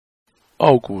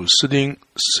奥古斯丁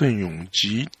圣咏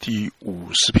集第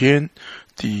50篇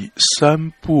第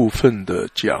3部分的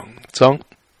讲章。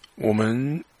我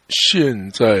们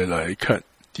现在来看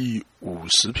第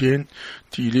50篇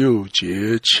第6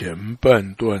节前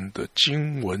半段的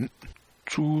经文。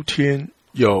诸天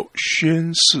要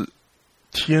宣示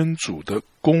天主的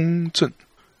公正，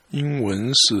英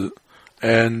文是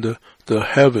And the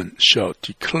heaven shall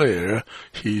declare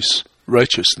his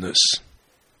righteousness。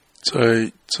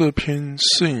 在这篇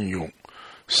圣咏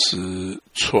使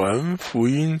传福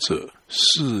音者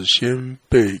事先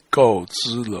被告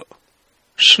知了，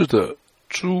是的，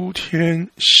诸天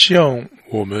向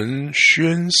我们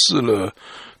宣示了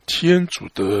天主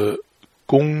的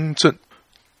公正。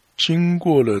经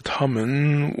过了他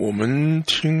们，我们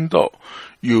听到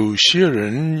有些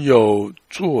人要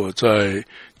坐在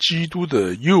基督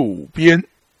的右边。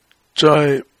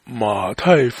在马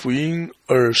太福音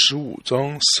25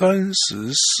章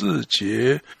34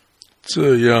节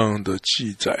这样的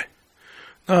记载，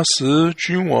那时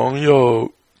君王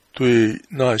要对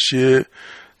那些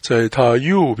在他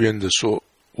右边的说，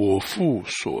我父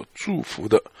所祝福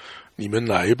的，你们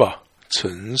来吧，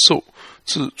承受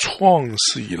自创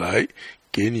世以来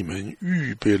给你们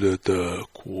预备了的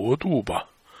国度吧。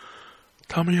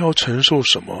他们要承受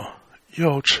什么？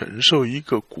要承受一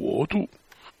个国度。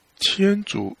天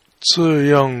主这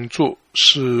样做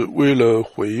是为了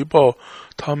回报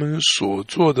他们所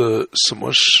做的什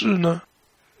么事呢？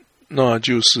那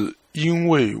就是因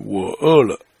为我饿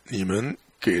了，你们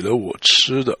给了我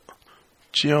吃的，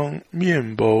将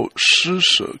面包施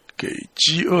舍给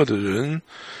饥饿的人，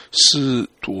是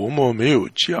多么没有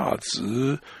价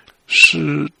值，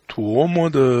是多么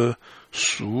的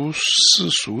世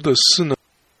俗的事呢？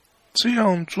这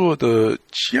样做的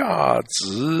价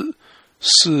值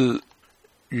是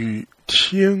与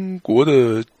天国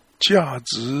的价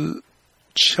值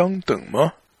相等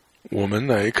吗？我们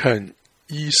来看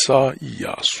依撒意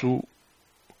亚书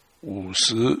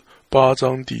58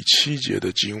章第7节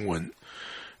的经文，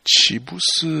岂不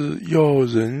是要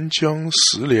人将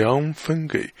食粮分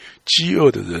给饥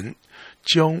饿的人，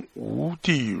将无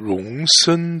地容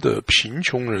身的贫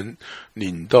穷人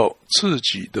领到自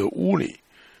己的屋里，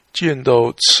见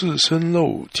到赤身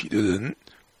露体的人，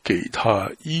给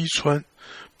他衣穿，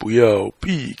不要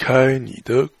避开你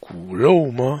的骨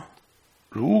肉吗？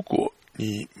如果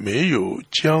你没有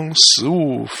将食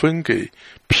物分给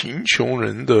贫穷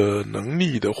人的能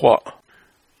力的话，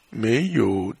没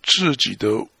有自己的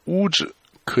屋子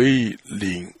可以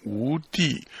领无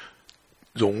地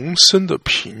容身的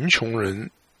贫穷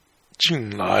人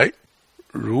进来，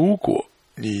如果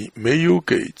你没有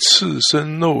给赤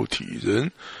身肉体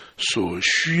人所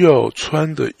需要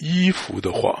穿的衣服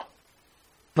的话，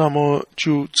那么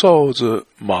就照着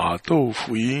马窦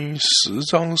福音10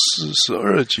章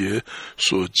42节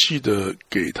所记的，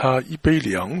给他一杯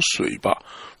凉水吧。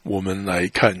我们来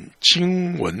看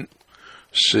经文，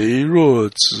谁若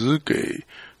只给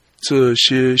这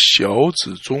些小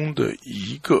子中的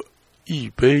一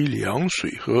杯凉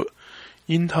水喝，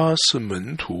因他是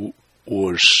门徒，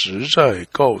我实在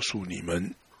告诉你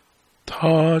们，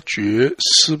他绝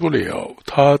失不了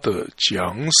他的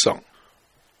奖赏。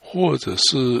或者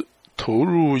是投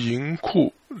入银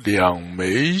库2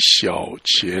枚小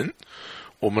钱。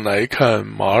我们来看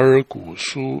马尔谷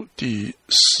书第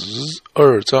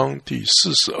12章第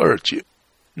42节，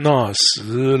那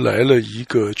时来了一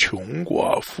个穷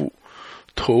寡妇，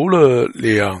投了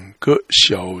2个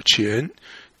小钱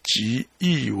及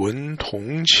1文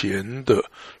铜钱的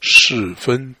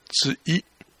1/4。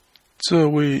这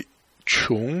位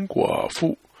穷寡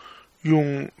妇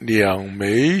用2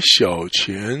枚小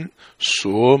钱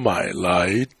所买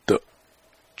来的，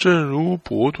正如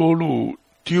伯多禄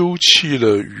丢弃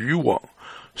了渔网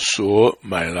所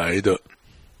买来的。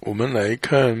我们来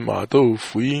看马窦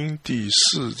福音第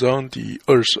4章第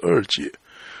22节，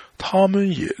他们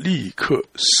也立刻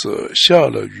舍下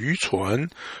了渔船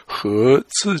和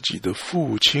自己的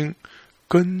父亲，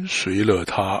跟随了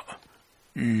他，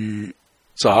与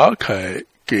杂凯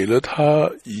给了他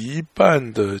1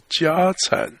半的家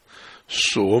产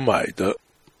所买的。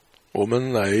我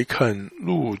们来看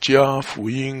路加福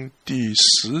音第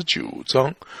19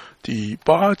章第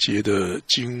8节的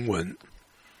经文，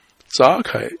杂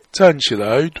凯站起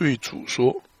来对主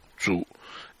说，主，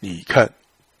你看，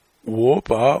我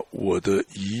把我的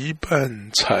1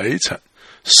半财产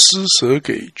施舍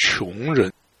给穷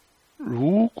人，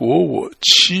如果我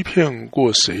欺骗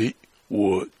过谁，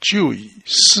我就以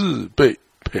4倍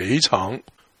赔偿。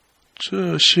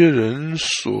这些人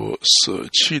所舍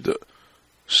弃的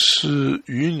是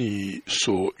与你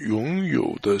所拥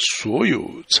有的所有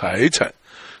财产，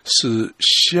是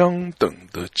相等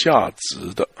的价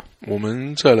值的。我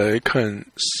们再来看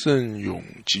圣咏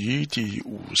集第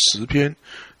50篇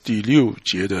第6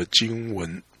节的经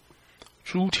文，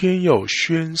诸天要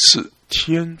宣示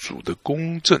天主的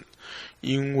公正，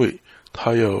因为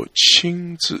他要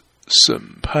亲自审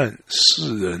判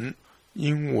世人。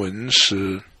英文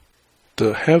是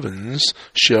The heavens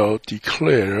shall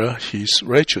declare his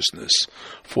righteousness,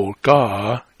 for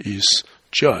God is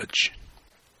judge.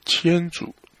 天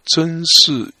主真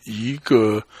是一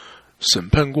个审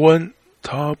判官，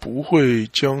他不会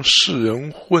将世人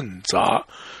混杂，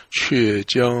却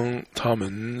将他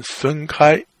们分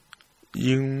开。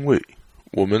因为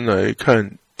我们来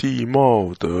看地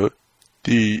貌的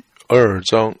第2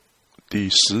章第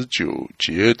19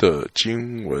节的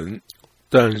经文，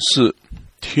但是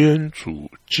天主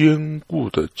坚固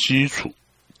的基础，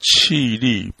气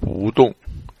力不动，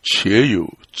且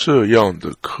有这样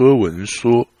的科文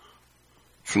说，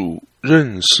主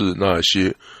认识那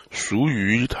些属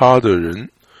于他的人，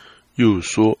又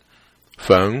说，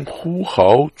凡呼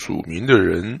号主名的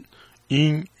人，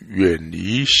应远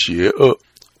离邪恶。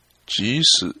即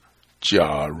使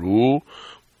假如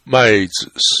麦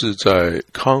子是在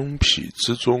糠秕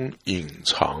之中隐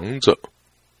藏着，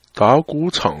打谷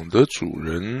场的主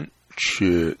人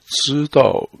却知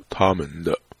道他们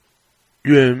的。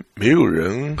愿没有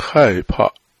人害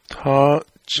怕，他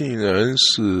竟然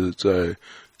是在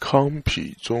糠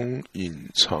秕中隐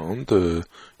藏的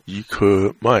一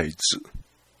颗麦子。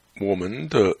我们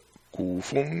的鼓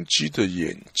风机的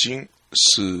眼睛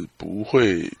是不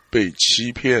会被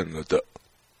欺骗了的。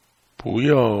不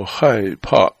要害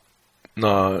怕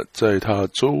那在它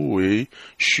周围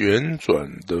旋转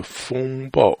的风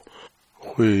暴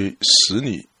会使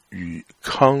你与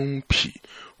糠秕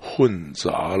混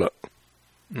杂了。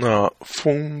那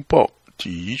风暴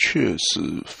的确是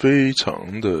非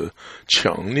常的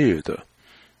强烈的，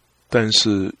但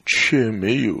是却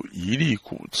没有一粒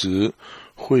谷子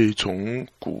会从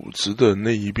谷子的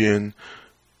那一边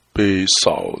被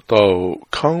扫到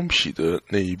糠秕的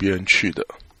那一边去的。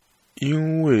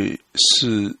因为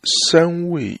是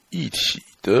三位一体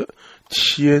的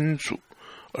天主，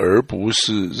而不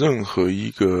是任何一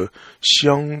个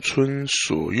乡村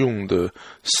所用的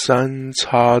三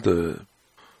叉的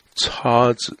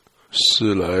叉子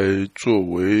是来作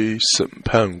为审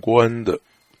判官的，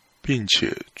并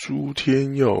且诸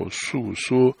天要述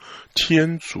说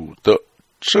天主的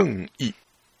正义，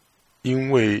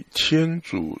因为天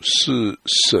主是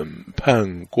审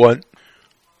判官，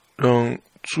让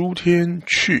诸天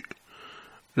去，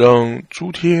让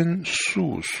诸天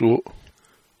述说，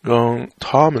让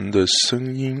他们的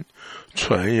声音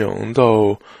传扬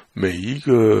到每一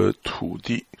个土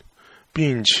地，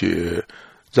并且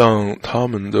让他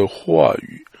们的话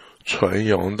语传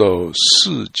扬到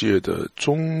世界的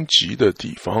终极的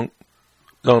地方，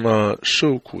让那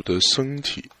受苦的身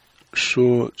体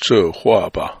说这话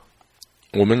吧。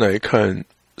我们来看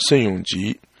圣咏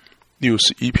集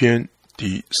61篇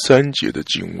第3节的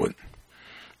经文，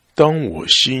当我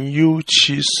心忧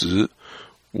戚时，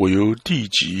我由地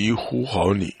极呼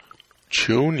号你，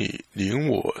求你领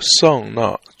我上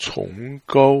那崇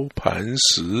高磐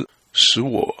石，使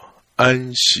我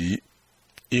安息。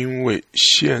因为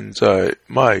现在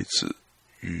麦子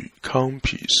与糠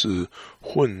秕是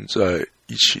混在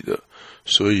一起的，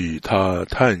所以他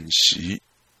叹息。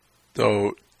到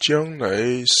将来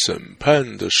审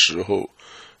判的时候，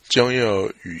将要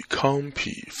与糠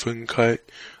秕分开，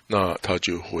那他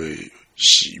就会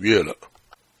喜悦了。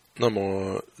那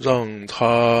么让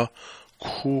他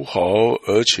哭嚎，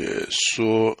而且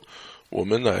说，我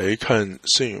们来看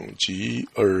圣咏集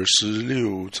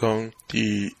26章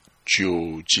第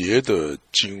9节的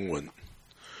经文，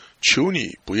求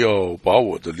你不要把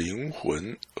我的灵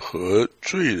魂和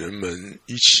罪人们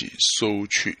一起收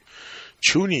去，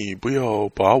求你不要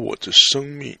把我的生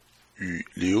命与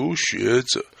流血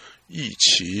者一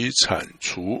起铲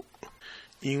除。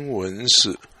英文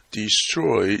是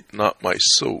Destroy not my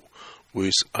soul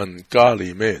with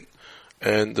ungodly men,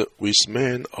 and with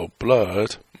men of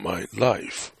blood my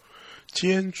life.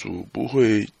 天主不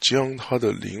会将他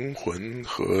的灵魂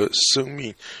和生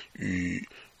命与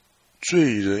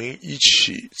罪人一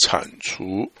起铲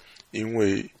除，因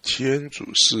为天主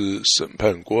是审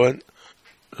判官。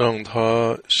让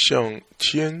他向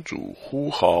天主呼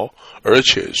号，而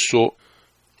且说，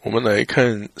我们来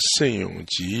看圣咏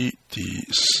集第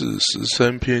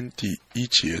43篇第1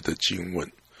节的经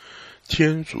文，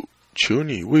天主，求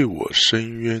你为我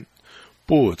伸冤，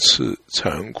驳斥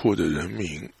残酷的人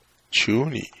民，求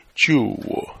你救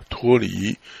我脱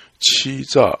离欺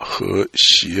诈和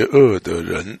邪恶的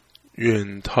人。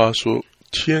愿他说，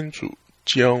天主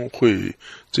将会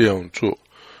这样做，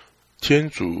天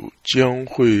主将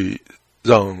会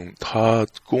让他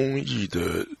公义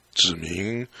的子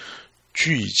民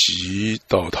聚集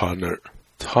到他那儿，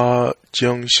他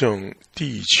将向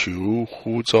地球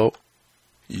呼召，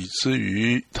以至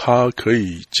于他可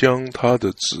以将他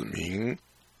的子民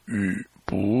与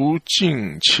不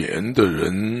敬虔的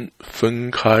人分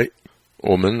开。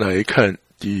我们来看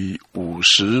第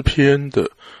50篇的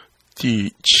第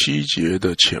7节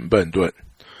的前半段，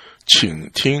请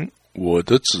听我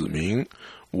的子民，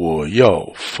我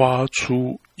要发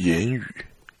出言语。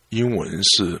英文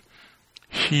是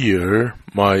Hear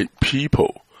my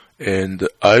people, and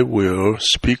I will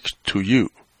speak to you.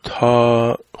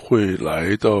 他会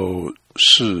来到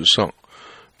世上，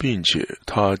并且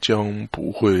他将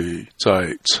不会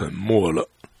再沉默了。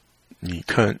你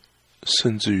看，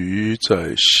甚至于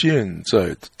在现在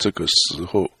的这个时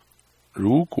候，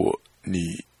如果你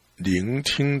聆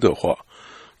听的话，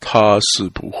他是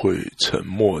不会沉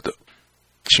默的。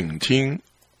请听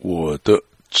我的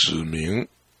子民，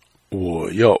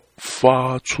我要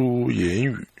发出言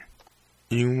语，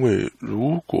因为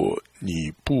如果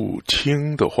你不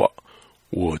听的话，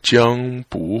我将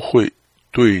不会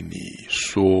对你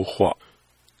说话。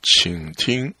请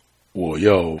听我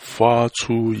要发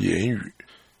出言语，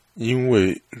因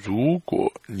为如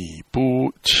果你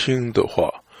不听的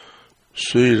话，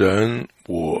虽然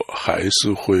我还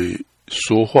是会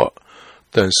说话，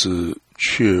但是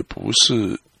却不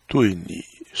是对你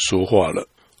说话了。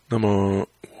那么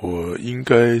我应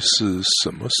该是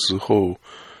什么时候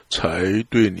才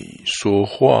对你说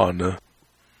话呢？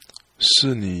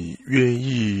是你愿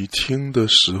意听的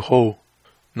时候？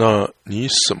那你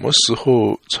什么时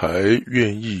候才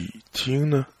愿意听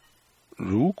呢？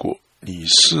如果你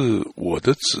是我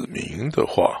的子民的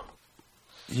话，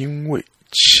因为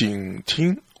请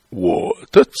听我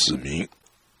的子民，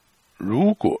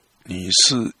如果你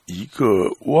是一个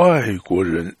外国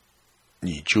人，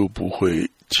你就不会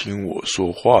听我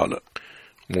说话了。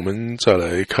我们再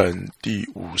来看第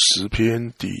50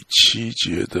篇第7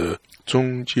节的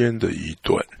中间的一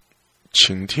段，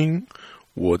请听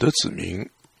我的子民，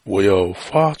我要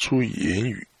发出言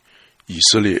语，以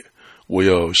色列，我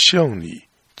要向你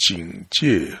警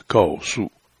戒告诉。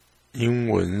英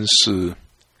文是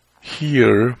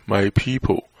Hear my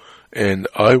people, and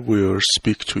I will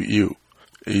speak to you,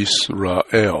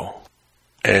 Israel,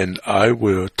 and I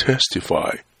will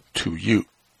testify to you.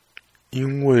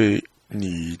 因为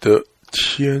你的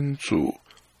天主，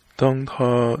当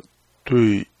他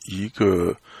对一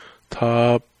个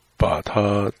他把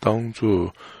他当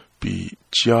作比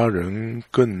家人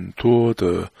更多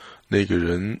的那个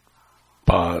人，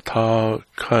把他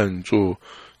看作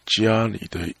家里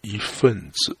的一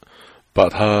份子，把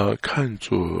他看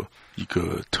作一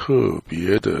个特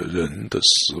别的人的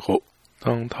时候，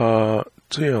当他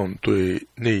这样对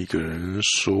那个人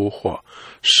说话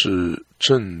是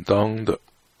正当的。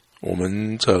我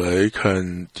们再来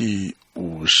看第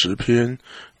50篇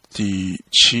第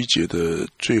7节的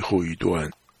最后一段，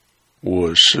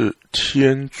我是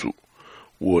天主，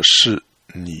我是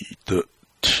你的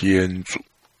天主。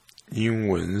英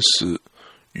文是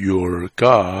Your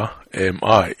God am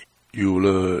I。 有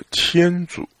了天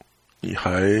主，你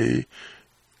还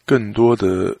更多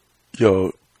的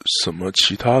要什么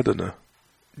其他的呢？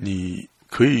你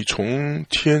可以从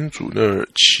天主那儿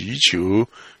祈求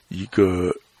一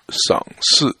个赏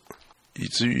赐，以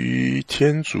至于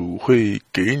天主会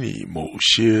给你某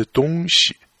些东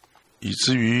西，以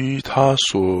至于他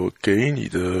所给你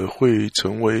的会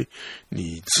成为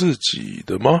你自己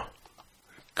的吗？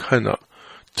看啊，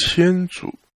天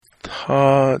主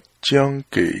他将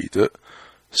给的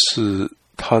是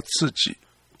他自己，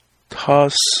他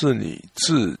是你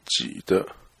自己的，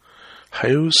还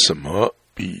有什么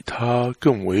比他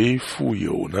更为富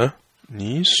有呢？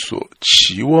你所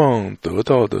期望得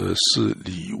到的是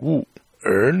礼物，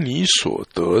而你所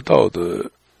得到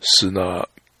的是那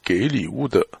给礼物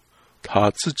的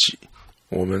他自己。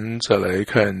我们再来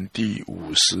看第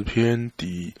50篇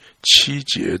第7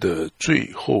节的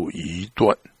最后一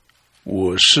段，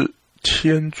我是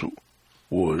天主，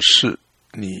我是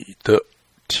你的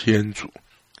天主。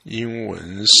英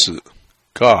文是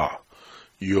God,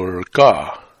 your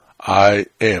God, I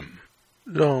am。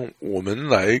 让我们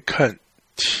来看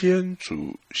天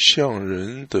主向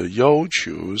人的要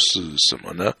求是什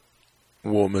么呢？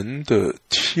我们的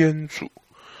天主，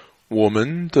我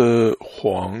们的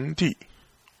皇帝，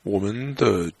我们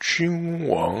的君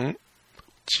王，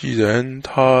既然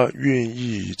他愿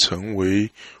意成为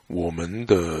我们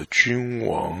的君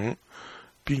王，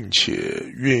并且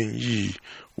愿意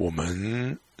我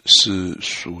们是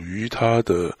属于他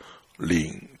的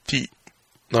领地，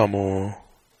那么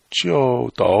教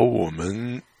导我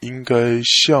们应该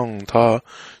向他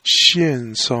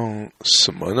献上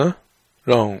什么呢？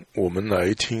让我们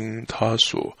来听他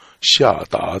所下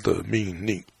达的命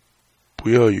令。不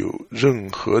要有任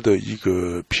何的一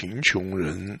个贫穷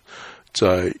人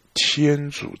在天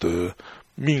主的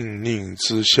命令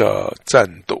之下战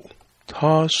斗。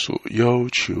他所要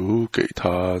求给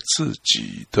他自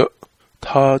己的，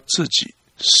他自己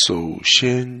首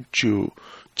先就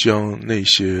将那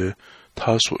些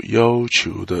他所要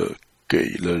求的给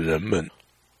了人们，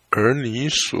而你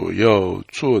所要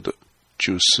做的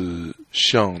就是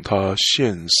向他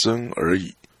献身而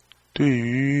已。对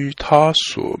于他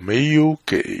所没有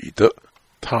给的，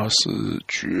他是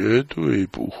绝对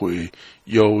不会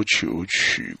要求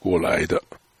取过来的，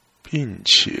并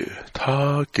且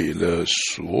他给了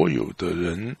所有的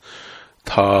人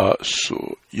他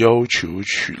所要求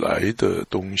取来的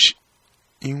东西。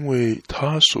因为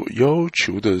他所要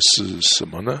求的是什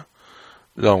么呢？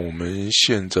让我们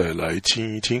现在来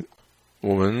听一听。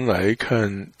我们来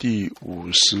看第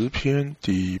50篇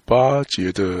第8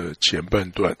节的前半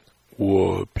段。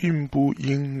我并不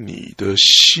因你的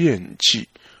献祭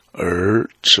而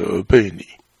责备你。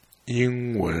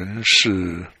英文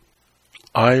是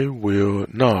I will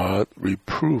not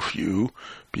reprove you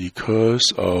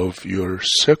because of your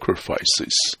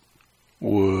sacrifices.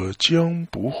 我将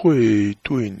不会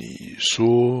对你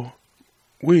说，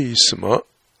为什么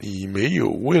你没有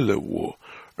为了我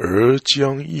而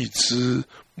将一只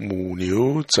母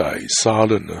牛宰杀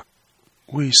了呢？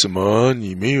为什么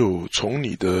你没有从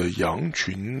你的羊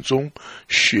群中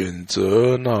选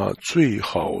择那最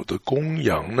好的公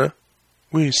羊呢？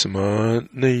为什么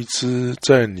那一只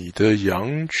在你的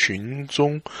羊群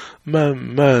中慢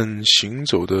慢行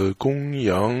走的公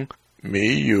羊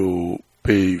没有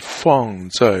被放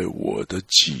在我的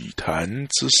祭坛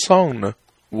之上呢？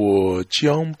我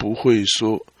将不会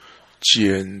说，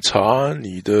检查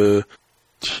你的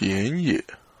田野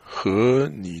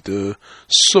和你的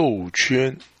兽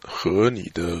圈和你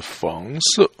的房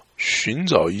舍，寻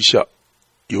找一下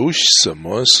有什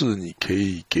么是你可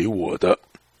以给我的。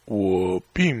我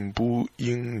并不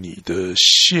因你的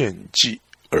献祭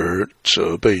而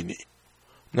责备你。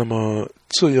那么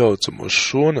这要怎么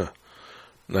说呢？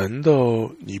难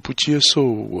道你不接受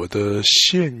我的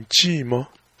献祭吗？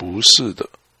不是的。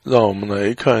让我们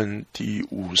来看第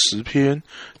50篇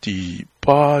第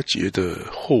8节的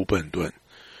后半段。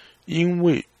因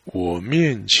为我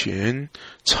面前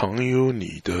常有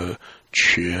你的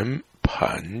全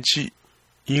盘祭。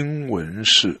英文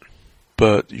是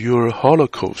But your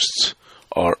holocausts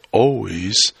are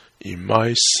always in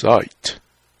my sight.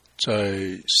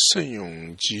 在圣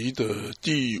咏集的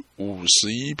第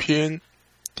51篇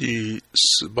第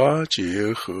18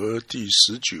节和第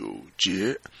19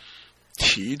节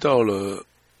提到了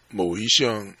某一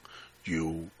项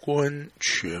有关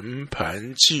全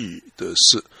盘祭的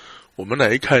事。我们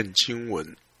来看经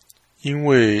文。因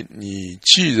为你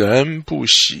既然不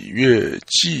喜悦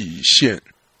祭献，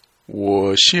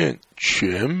我献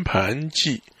全盘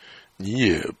祭你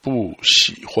也不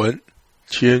喜欢。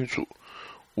天主，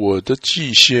我的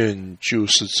祭献就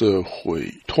是这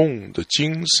悔痛的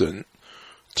精神。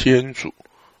天主，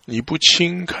你不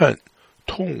轻看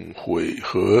痛悔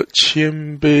和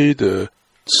谦卑的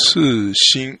赤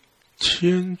心。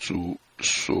天主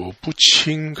所不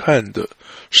轻看的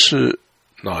是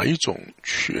哪一种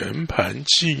全盘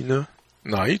祭呢？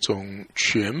哪一种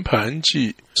全盘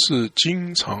祭是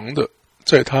经常的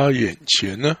在他眼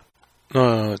前呢？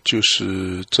那就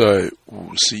是在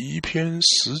51篇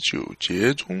19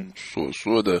节中所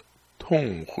说的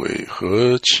痛悔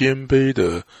和谦卑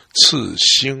的赤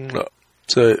心了。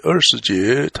在20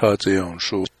节他这样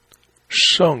说，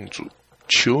上主，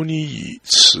求你以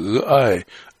慈爱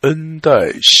恩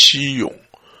待西永，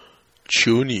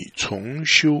求你重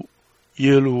修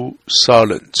耶路撒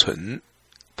冷城。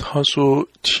他说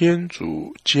天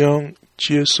主将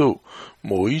接受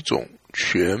某一种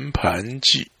全盘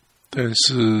祭，但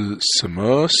是什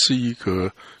么是一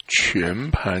个全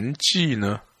盘祭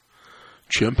呢？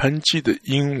全盘祭的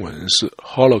英文是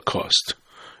Holocaust,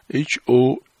 Holocaust，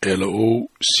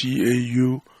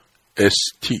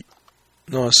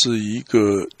 那是一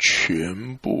个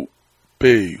全部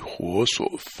被火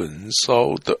所焚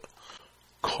烧的。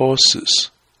 Causes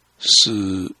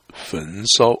是焚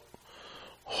烧，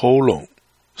 Holon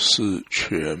是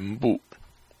全部，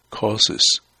 Causes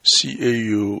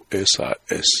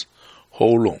C-A-U-S-I-S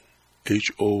Holon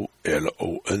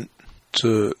H-O-L-O-N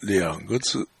这两个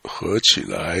字合起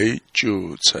来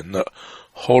就成了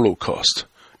Holocaust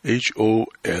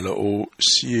H-O-L-O-C-A-U-S-T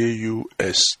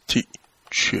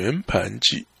全盘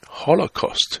祭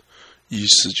Holocaust，意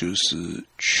思就是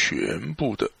全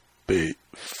部的被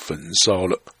焚烧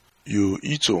了。有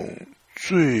一种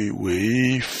最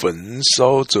为焚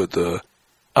烧着的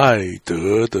爱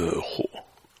德的火，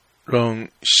让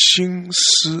心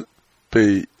思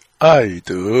被爱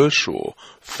德所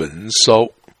焚烧，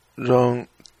让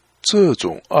这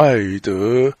种爱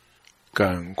德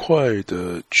赶快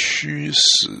的驱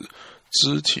使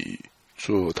肢体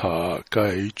做他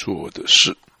该做的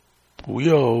事，不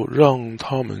要让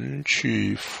他们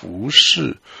去服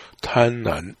侍贪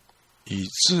婪，以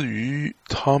至于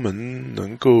他们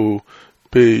能够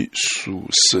被属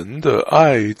神的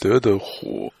爱德的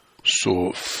火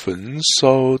所焚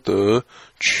烧得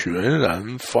全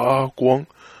然发光，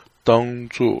当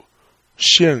作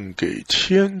献给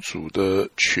天主的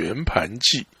全盘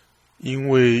祭。因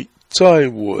为在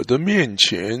我的面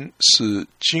前是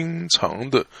经常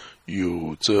的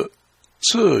有着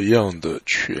这样的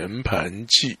全盘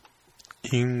祭。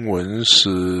英文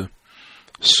是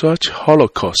Such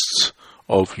holocausts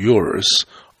of yours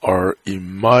are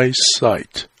in my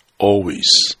sight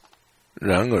always。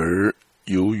 然而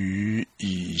由于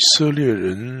以色列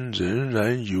人仍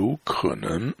然有可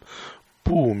能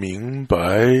不明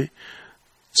白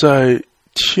在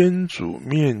天主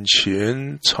面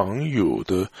前常有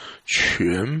的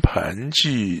全盘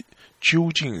祭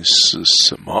究竟是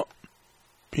什么，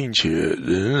并且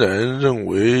仍然认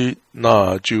为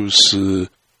那就是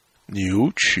牛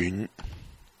群、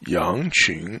羊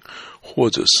群或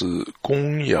者是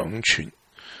公羊群，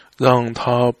让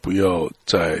他不要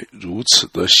再如此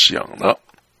的想了。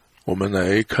我们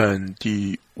来看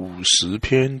第50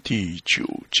篇第9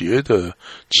节的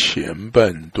前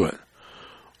半段，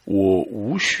我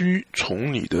无需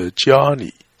从你的家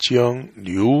里将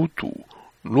牛犊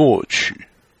掠取。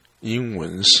英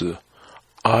文是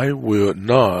I will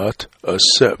not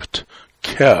accept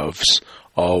calves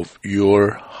of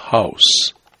your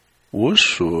house。 我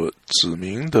所指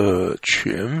明的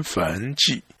全燔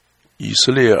祭，以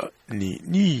色列，你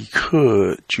立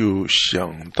刻就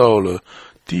想到了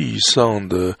地上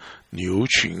的牛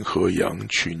群和羊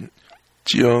群，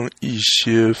将一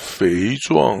些肥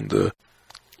壮的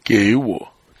给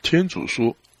我。天主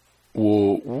说，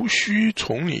我无需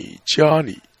从你家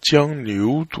里将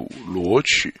牛犊掠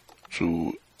取。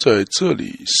主在这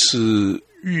里是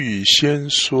预先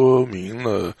说明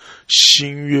了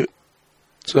新约，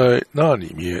在那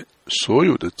里面所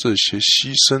有的这些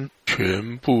牺牲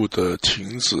全部的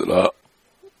停止了。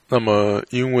那么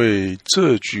因为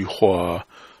这句话，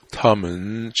他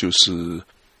们就是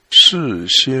事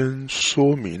先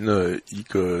说明了一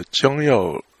个将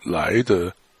要来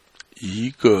的一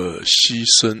个牺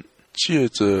牲，借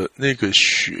着那个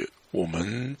血，我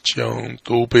们将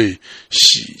都被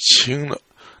洗清了。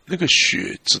那个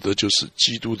血指的就是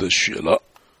基督的血了。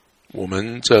我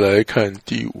们再来看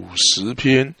第50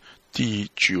篇第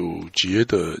9节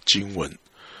的经文，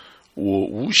我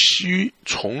无需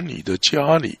从你的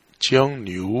家里将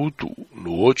牛犊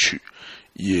掠取，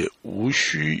也无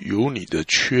需由你的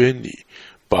圈里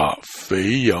把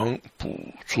肥羊捕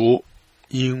捉。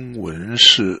英文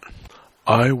是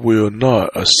I will not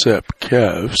accept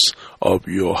calves of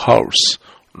your house,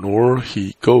 nor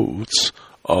he goats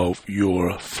of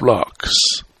your flocks。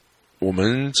 我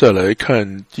们再来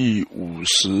看第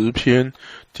50篇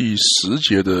第10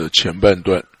节的前半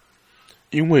段，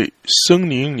因为森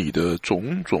林里的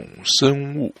种种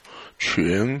生物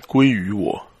全归于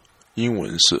我。英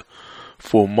文是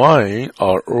For mine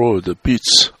are all the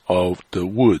beasts of the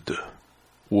wood。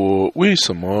 我为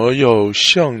什么要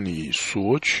向你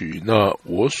索取那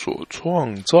我所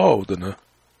创造的呢？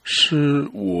是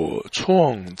我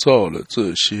创造了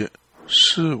这些，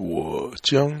是我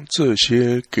将这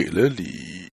些给了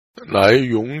你来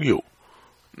拥有。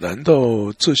难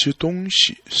道这些东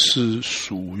西是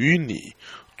属于你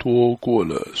多过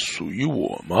了属于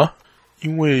我吗？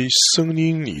因为森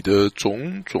林里的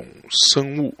种种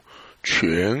生物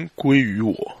全归于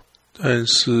我。但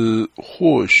是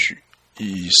或许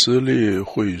以色列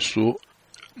会说，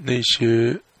那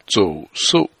些走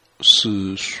兽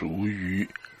是属于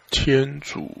天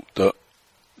主的，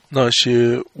那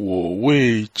些我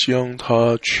未将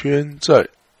它圈在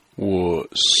我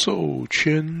兽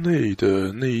圈内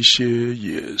的那些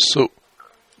野兽，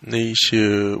那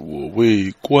些我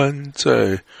未关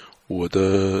在我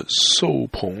的兽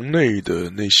棚内的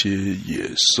那些野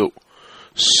兽，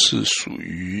是属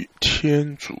于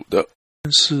天主的。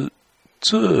但是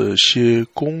这些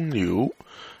公牛、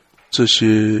这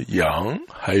些羊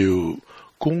还有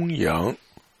公羊，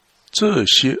这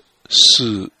些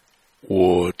是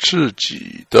我自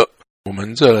己的。我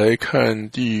们再来看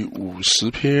第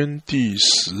50篇第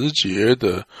10节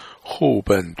的后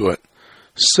半段，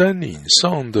山岭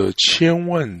上的千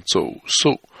万走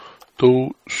兽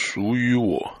都属于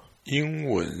我。英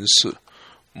文是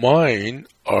Mine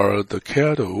are the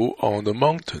cattle on the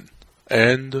mountain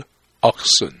and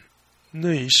oxen。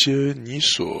 那些你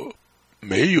所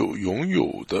没有拥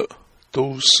有的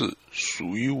都是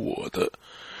属于我的，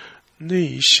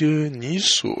那些你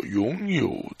所拥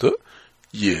有的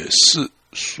也是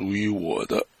属于我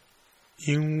的。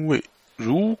因为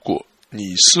如果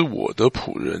你是我的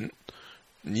仆人，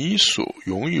你所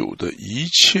拥有的一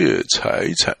切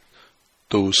财产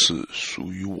都是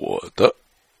属于我的。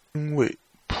因为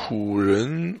仆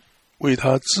人为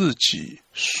他自己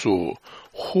所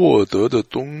获得的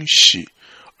东西，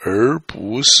而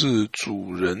不是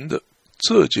主人的，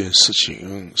这件事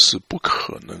情是不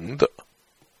可能的。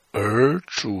而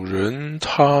主人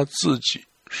他自己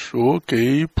所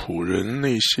给仆人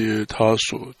那些他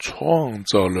所创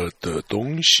造了的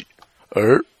东西，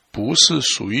而不是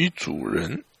属于主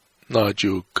人，那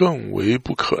就更为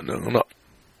不可能了。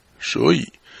所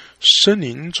以森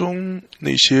林中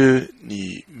那些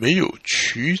你没有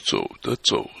取走的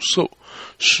走兽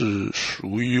是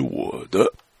属于我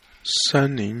的，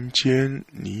山林间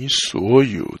你所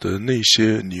有的那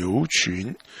些牛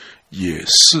群也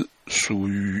是属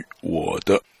于我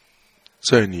的，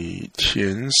在你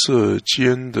田舍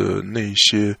间的那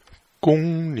些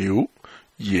公牛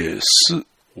也是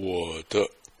我的，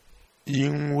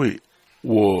因为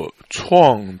我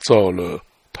创造了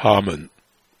他们。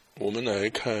我们来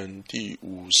看第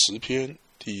50篇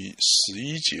第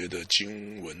11节的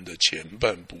经文的前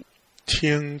半部。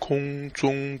天空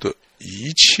中的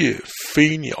一切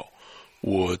飞鸟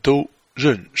我都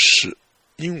认识。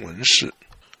英文是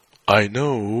I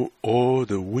know all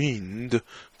the winged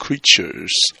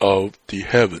creatures of the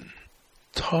heaven。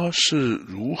 他是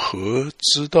如何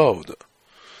知道的？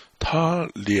他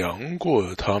量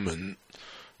过他们，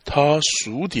他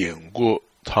数点过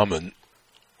他们。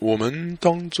我们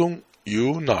当中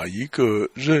有哪一个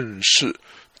认识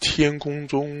天空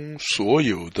中所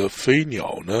有的飞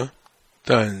鸟呢？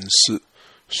但是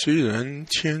虽然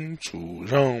天主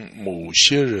让某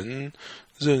些人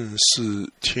认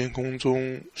识天空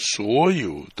中所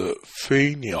有的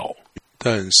飞鸟，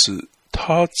但是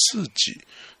他自己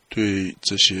对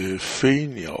这些飞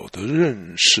鸟的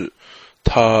认识，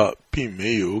他并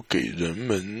没有给人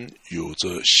们有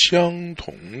着相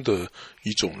同的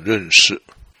一种认识。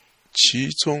其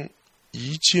中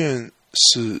一件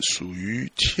是属于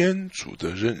天主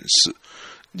的认识，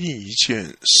另一件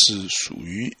是属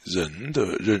于人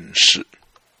的认识。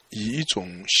以一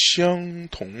种相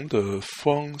同的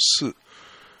方式，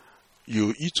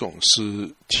有一种是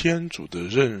天主的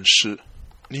认识，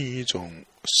另一种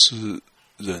是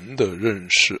人的认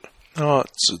识。那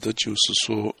指的就是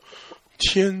说，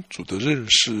天主的认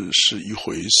识是一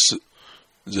回事，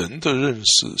人的认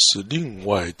识是另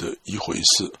外的一回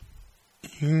事。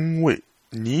因为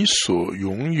你所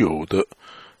拥有的，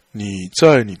你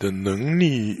在你的能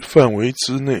力范围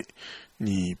之内，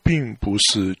你并不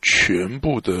是全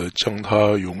部的将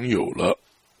它拥有了。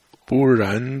不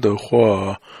然的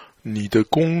话，你的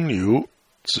公牛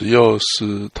只要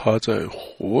是它在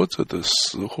活着的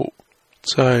时候，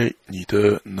在你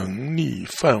的能力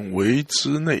范围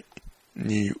之内，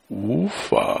你无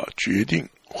法决定，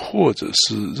或者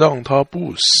是让它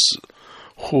不死，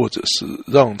或者是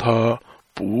让它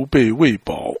不被喂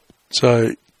饱。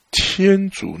在天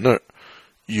主那儿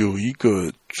有一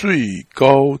个最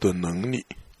高的能力，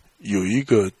有一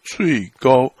个最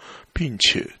高并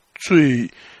且最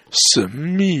神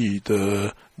秘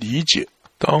的理解。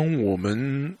当我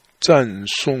们赞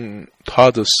颂他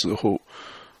的时候，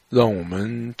让我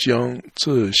们将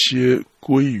这些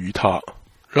归于他，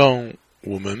让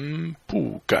我们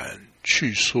不敢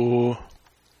去说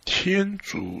天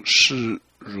主是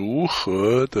如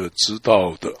何的知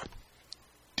道的。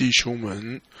弟兄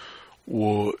们，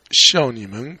我向你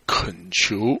们恳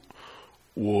求，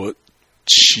我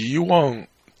期望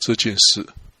这件事，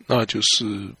那就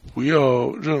是不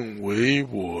要认为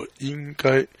我应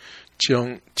该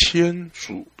将天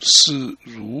主是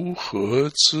如何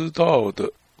知道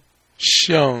的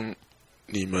向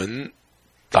你们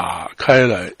打开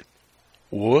来。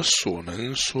我所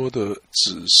能说的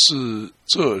只是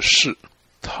这事，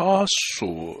他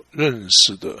所认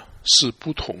识的是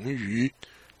不同于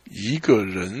一个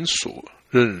人所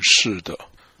认识的，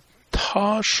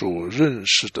他所认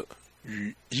识的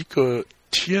与一个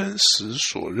天使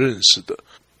所认识的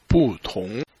不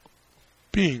同，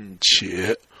并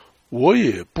且我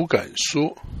也不敢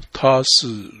说他是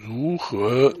如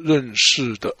何认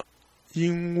识的，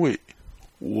因为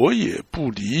我也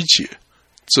不理解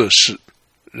这事。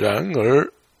然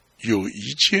而有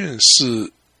一件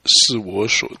事是我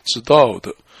所知道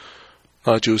的，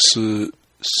那就是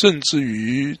甚至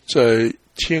于在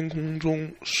天空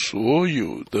中所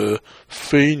有的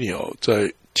飞鸟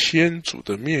在天主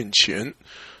的面前，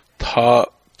他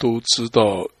都知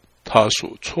道他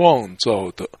所创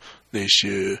造的那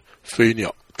些飞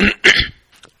鸟。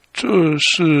这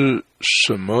是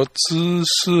什么姿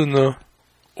势呢？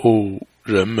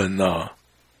人们啊，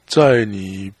在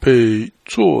你被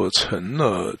做成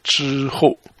了之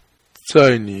后，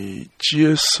在你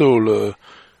接受了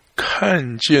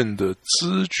看见的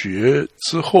知觉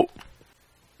之后，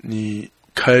你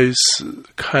开始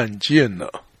看见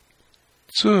了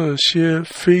这些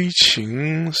飞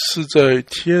禽是在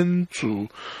天主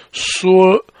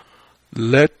说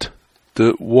Let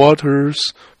the waters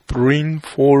bring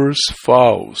forth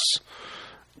fowls，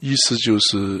 意思就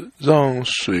是让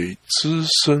水滋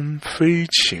生飞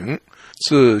禽，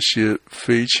这些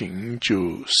飞禽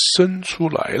就生出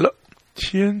来了。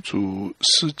天主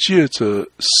是借着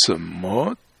什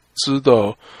么知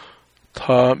道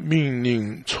他命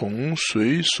令从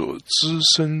水所滋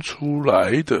生出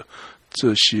来的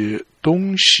这些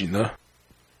东西呢？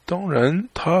当然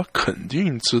他肯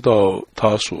定知道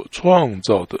他所创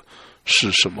造的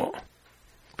是什么，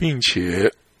并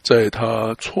且在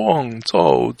他创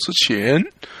造之前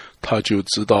他就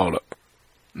知道了。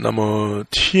那么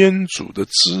天主的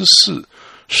知识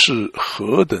是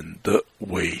何等的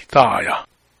伟大呀，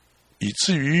以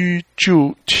至于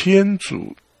就天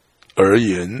主而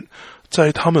言，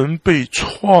在他们被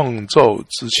创造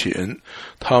之前，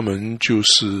他们就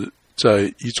是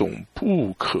在一种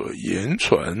不可言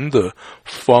传的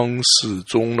方式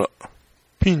中了，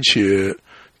并且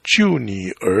就你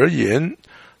而言，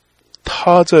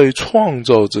他在创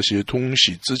造这些东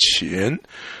西之前，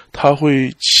他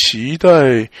会期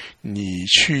待你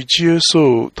去接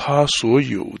受他所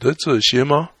有的这些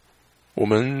吗？我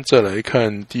们再来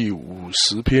看第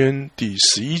50篇第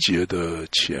11节的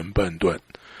前半段，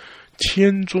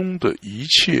天中的一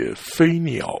切飞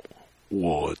鸟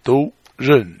我都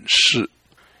认识。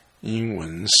英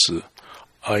文是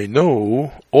I know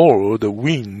all the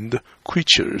winged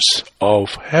creatures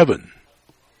of heaven。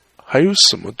 还有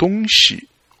什么东西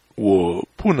我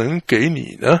不能给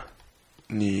你呢？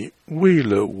你为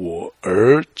了我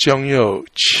而将要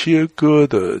切割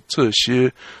的这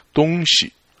些东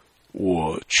西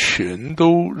我全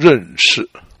都认识，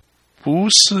不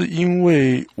是因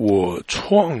为我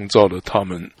创造了他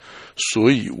们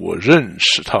所以我认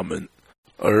识他们，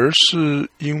而是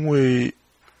因为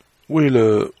为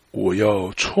了我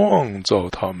要创造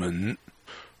他们，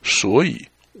所以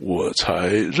我才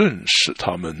认识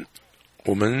他们。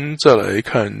我们再来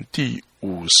看第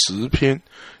50篇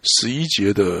11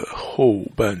节的后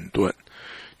半段，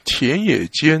田野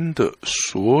间的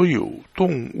所有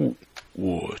动物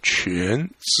我全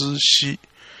知悉。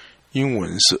英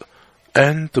文是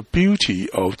And the beauty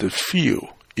of the field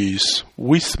is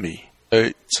with me。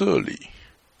 在这里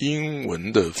英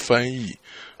文的翻译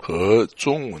和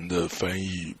中文的翻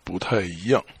译不太一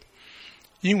样。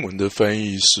英文的翻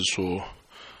译是说，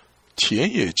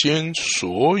田野间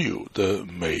所有的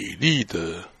美丽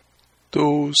的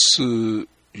都是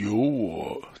有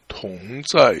我同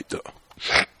在的。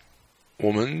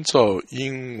我们照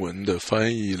英文的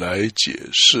翻译来解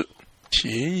释，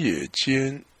田野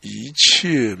间一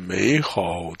切美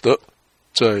好的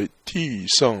在地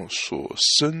上所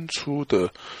生出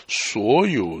的所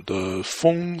有的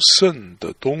丰盛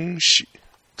的东西，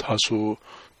他说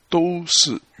都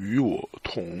是与我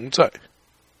同在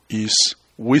is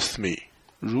with me。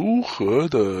 如何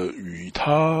的与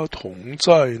他同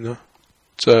在呢？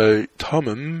在他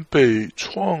们被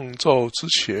创造之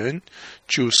前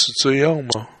就是这样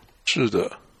吗？是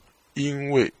的，因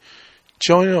为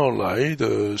将要来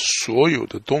的所有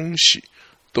的东西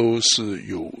都是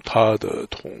有他的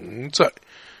同在，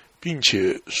并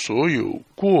且所有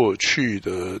过去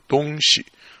的东西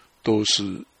都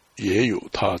是也有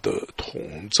他的同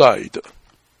在的。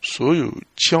所有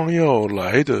将要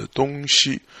来的东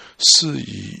西是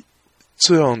以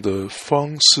这样的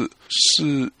方式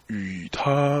是与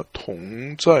他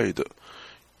同在的，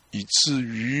以至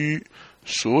于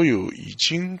所有已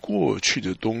经过去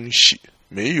的东西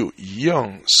没有一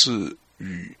样是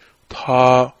与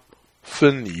他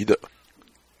分离的。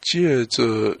借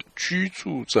着居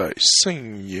住在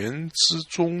圣言之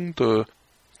中的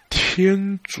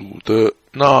天主的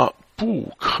那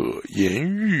不可言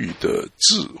喻的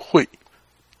智慧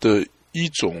的一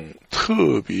种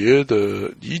特别的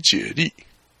理解力。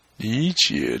理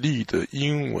解力的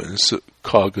英文是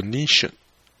cognition，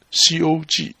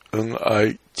 C-O-G-N-I-T-I-O-N。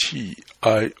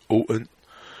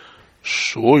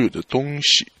 所有的东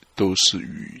西都是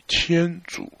与天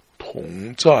主同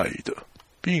同在的，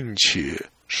并且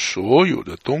所有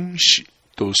的东西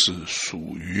都是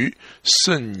属于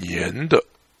圣言的。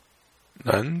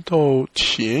难道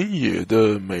田野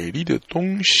的美丽的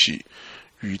东西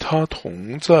与他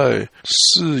同在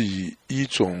是以一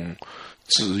种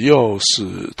只要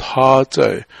是他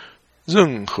在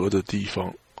任何的地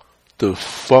方的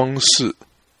方式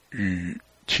与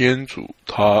天主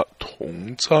他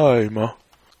同在吗？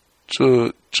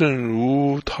这正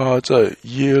如他在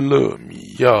耶勒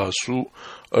米亚书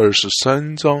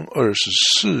23章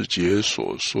24节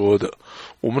所说的。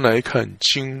我们来看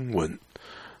经文，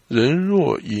人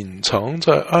若隐藏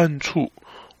在暗处，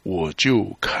我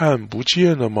就看不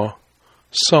见了吗？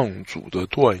上主的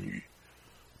断语。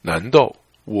难道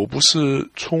我不是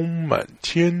充满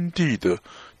天地的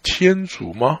天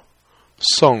主吗？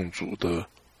上主的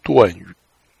断语。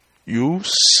有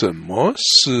什么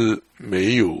是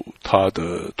没有他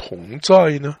的同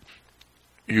在呢？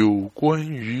有关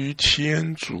于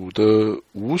天主的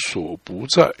无所不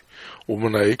在，我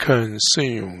们来看圣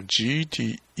咏集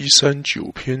第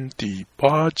139篇第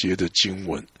8节的经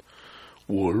文。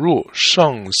我若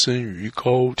上升于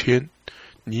高天，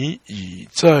你已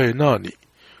在那里；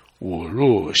我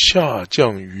若下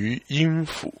降于阴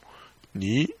府，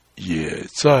你也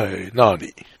在那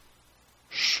里。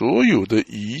所有的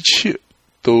一切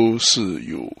都是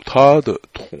有他的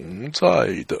同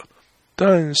在的，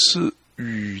但是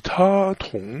与他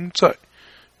同在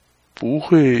不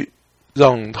会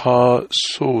让他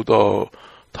受到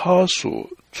他所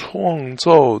创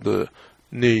造的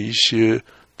那一些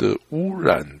的污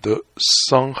染的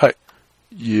伤害，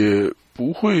也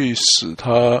不会使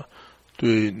他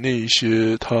对那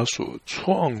些他所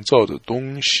创造的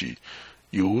东西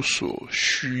有所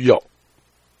需要。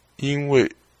因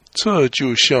为这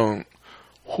就像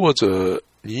或者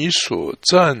你所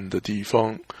站的地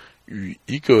方与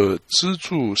一个支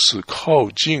柱是靠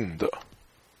近的，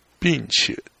并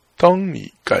且当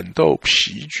你感到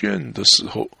疲倦的时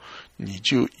候，你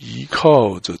就依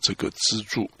靠着这个支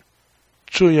柱，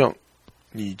这样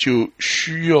你就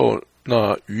需要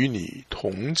那与你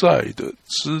同在的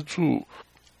支柱，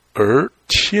而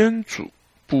天主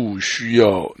不需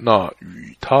要那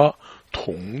与他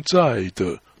同在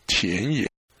的田野，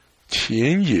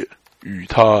田野与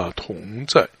他同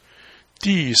在，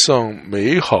地上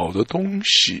美好的东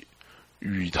西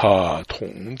与他同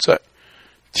在，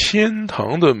天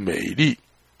堂的美丽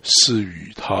是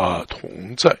与他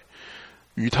同在，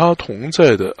与他同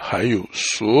在的还有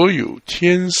所有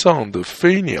天上的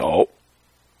飞鸟，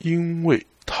因为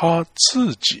他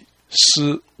自己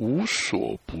是无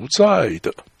所不在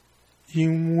的。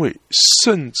因为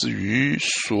甚至于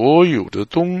所有的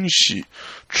东西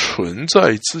存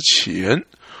在之前，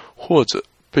或者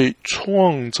被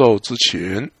创造之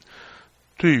前，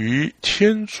对于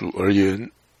天主而言，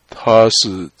他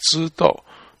是知道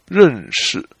认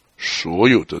识所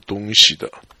有的东西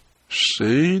的。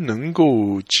谁能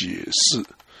够解释，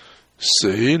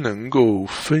谁能够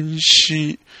分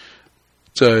析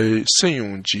在圣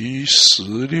咏集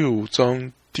16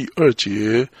章第2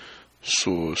节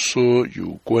所说有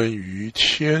关于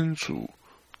天主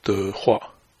的话？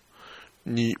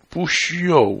你不需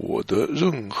要我的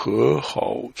任何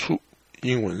好处。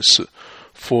英文是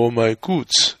For my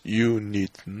goods you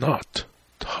need not。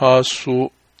 他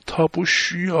说他不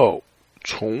需要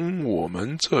从我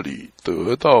们这里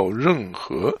得到任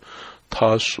何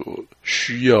他所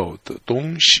需要的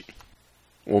东西。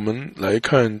我们来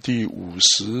看第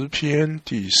50篇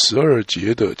第12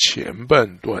节的前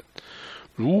半段。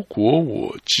如果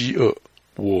我饥饿，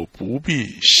我不必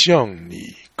向你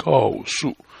告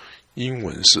诉。英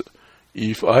文是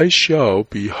If I shall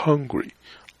be hungry,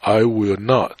 I will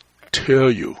not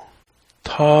tell you。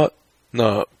 他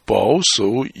那保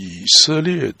守以色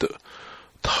列的，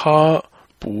他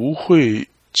不会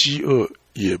饥饿，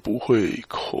也不会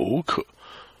口渴，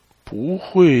不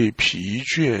会疲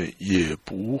倦，也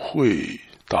不会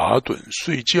打盹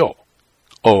睡觉。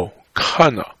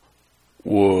看啊，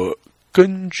我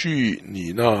根据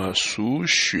你那属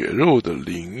血肉的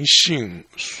灵性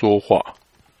说话。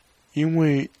因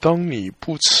为当你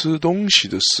不吃东西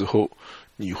的时候，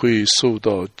你会受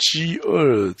到饥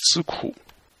饿之苦。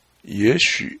也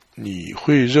许你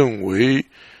会认为，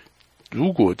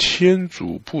如果天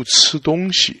主不吃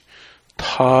东西，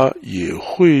他也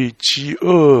会饥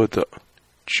饿的。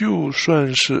就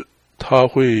算是他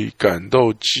会感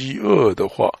到饥饿的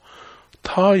话，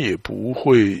他也不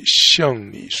会向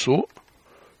你说。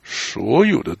所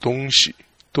有的东西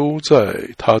都在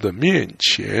他的面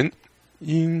前，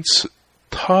因此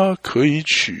他可以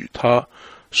取他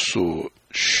所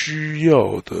需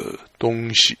要的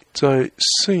东西。在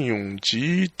圣咏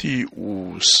集第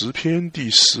50篇第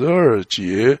12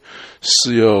节，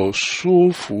是要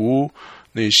说服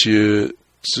那些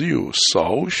只有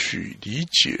少许理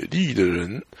解力的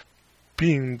人，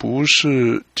并不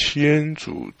是天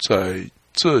主在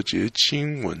这节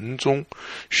经文中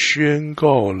宣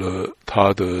告了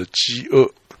他的饥饿。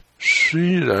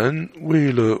虽然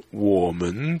为了我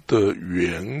们的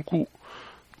缘故，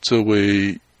这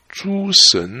位诸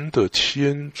神的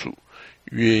天主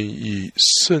愿意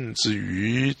甚至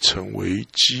于成为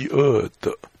饥饿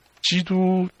的。基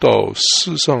督到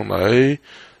世上来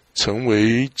成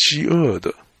为饥饿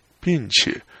的，并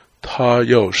且他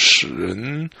要使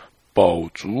人饱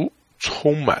足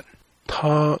充满。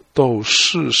他到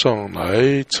世上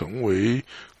来成为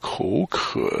口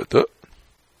渴的，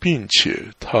并且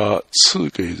他赐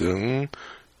给人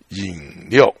饮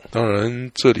料。当然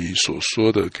这里所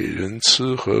说的给人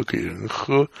吃和给人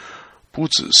喝，不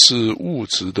只是物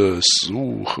质的食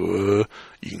物和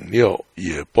饮料，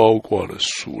也包括了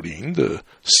属灵的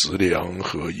食粮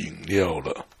和饮料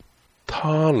了。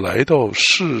他来到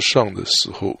世上的时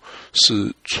候，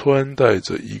是穿戴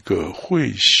着一个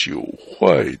会朽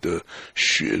坏的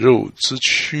血肉之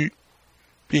躯，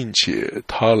并且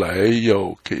他来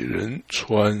要给人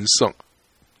穿上。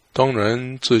当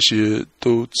然这些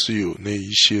都只有那一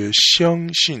些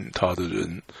相信他的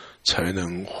人才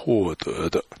能获得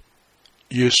的。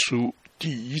耶稣第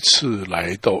一次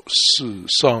来到世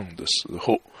上的时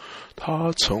候，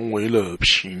他成为了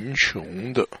贫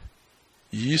穷的，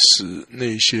以使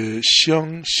那些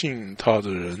相信他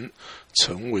的人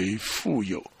成为富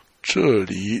有。这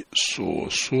里所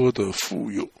说的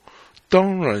富有，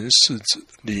当然是指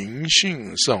灵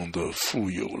性上的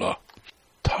富有了。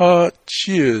他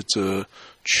借着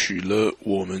取了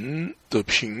我们的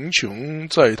贫穷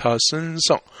在他身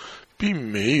上，并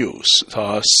没有使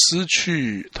他失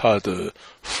去他的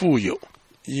富有，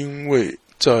因为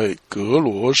在格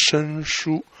罗申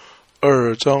书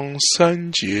2章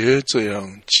3节这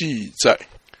样记载，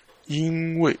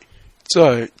因为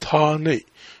在他内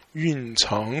蕴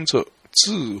藏着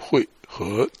智慧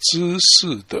和知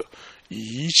识的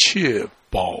一切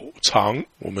宝藏。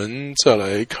我们再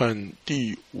来看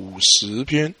第50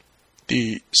篇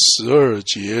第12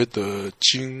节的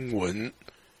经文，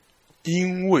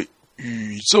因为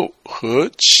宇宙和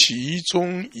其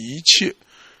中一切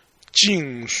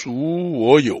尽属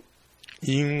我有。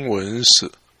英文是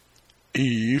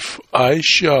If I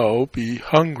shall be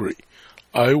hungry,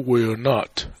 I will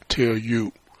not tell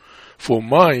you, for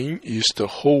mine is the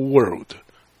whole world,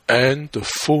 and the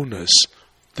fullness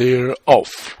thereof.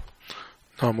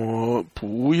 那么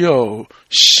不要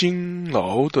辛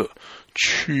劳的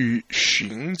去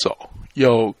寻找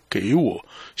要给我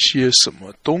些什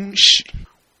么东西，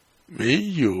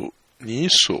没有你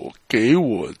所给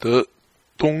我的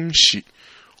东西，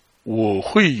我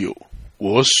会有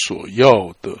我所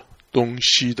要的东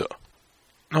西的。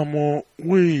那么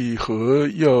为何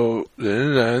要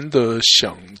仍然的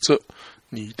想着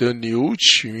你的牛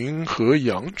群和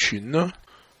羊群呢？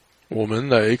我们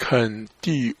来看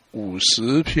第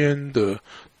50篇的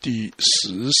第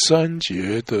13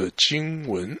节的经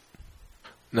文，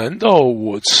难道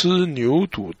我吃牛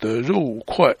犊的肉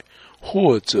块，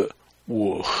或者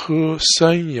我喝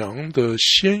山羊的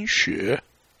鲜血？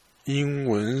英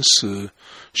文是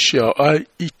Shall I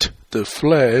eat the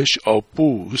flesh of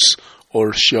bulls,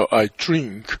 or shall I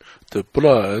drink the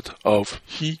blood of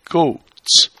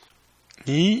he-goats?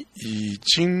 你已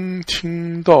经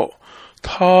听到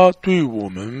他对我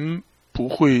们不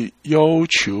会要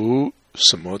求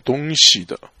什么东西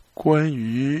的。关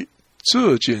于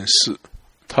这件事，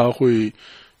他会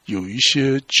有一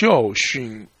些教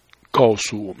训告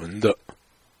诉我们的。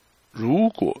如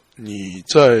果你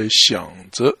在想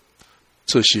着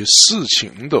这些事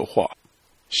情的话，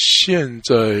现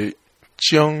在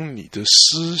将你的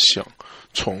思想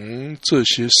从这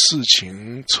些事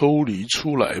情抽离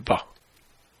出来吧，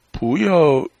不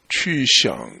要去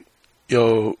想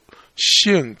要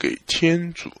献给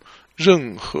天主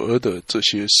任何的这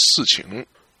些事情。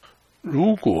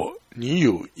如果你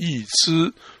有一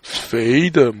只肥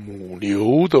的母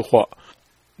牛的话，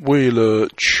为了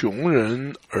穷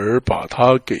人而把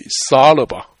它给杀了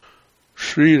吧，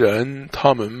虽然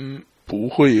他们不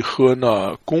会喝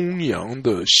那公羊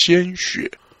的鲜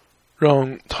血，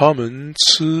让他们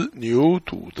吃牛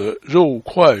犊的肉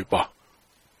块吧。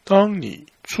当你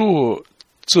做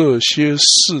这些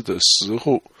事的时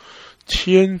候，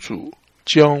天主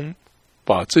将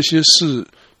把这些事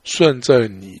算在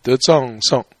你的账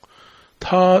上。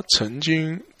他曾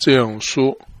经这样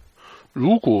说，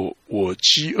如果我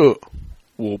饥饿，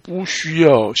我不需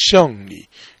要向你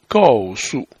告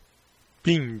诉，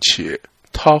并且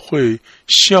他会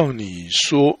向你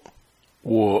说，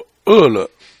我饿了，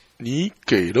你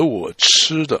给了我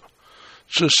吃的。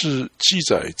这是记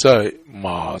载在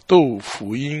马窦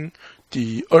福音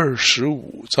第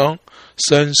25章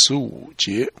35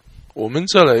节。我们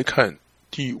再来看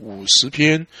第50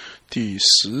篇第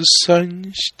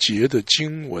13节的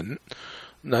经文。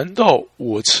难道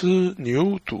我吃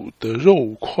牛肚的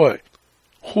肉块，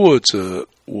或者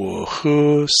我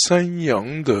喝山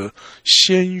羊的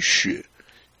鲜血？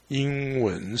英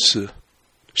文是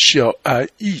Shall I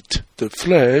eat the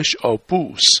flesh of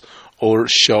bulls, or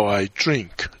shall I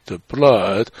drink the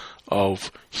blood of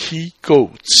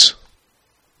he-goats?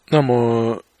 那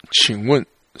么请问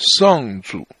上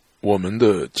主，我们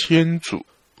的天主，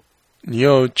你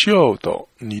要教导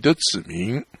你的子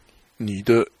民，你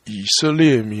的以色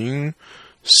列民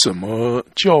什么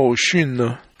教训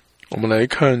呢？我们来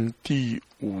看第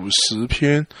50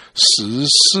篇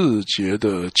14节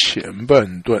的前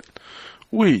半段。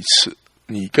为此，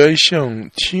你该向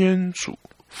天主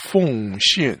奉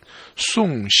献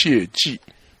颂谢祭。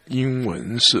英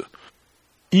文是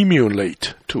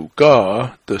Emulate to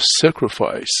God the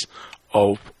sacrifice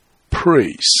of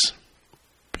praise，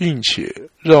 并且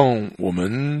让我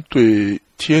们对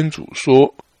天主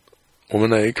说。我们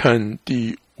来看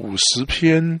第50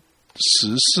篇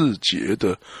14节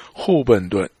的后半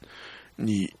段。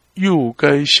你又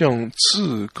该向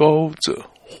至高者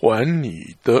还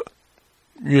你的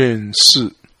愿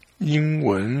誓。英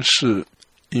文是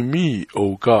In me,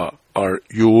 O God, are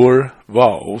your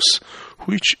vows,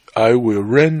 which I will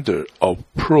render of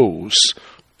praise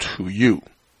to you。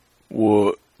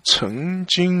 我曾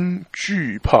经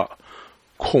惧怕，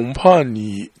恐怕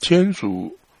你天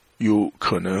主有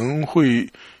可能会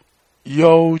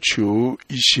要求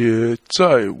一些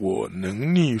在我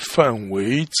能力范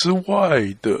围之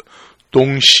外的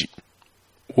东西。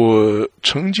我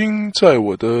曾经在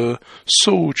我的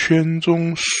兽圈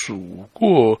中数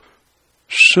过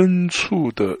牲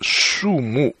畜的数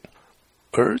目，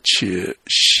而且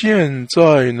现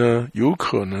在呢，有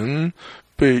可能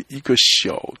被一个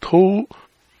小偷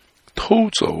偷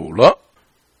走了。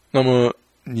那么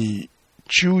你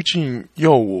究竟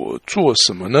要我做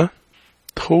什么呢？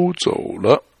偷走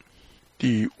了。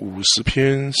第50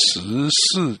篇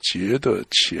14节的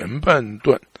前半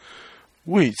段。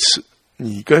为此，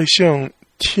你该向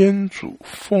天主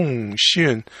奉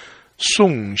献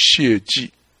颂谢祭。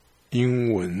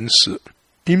英文是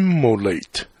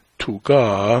Immolate to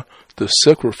God the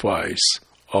sacrifice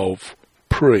of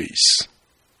praise。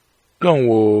 让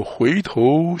我回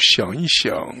头想一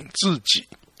想自己，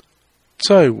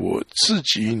在我自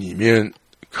己里面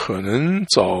可能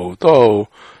找到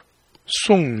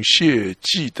颂谢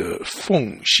祭的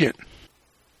奉献，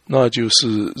那就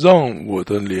是让我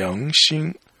的良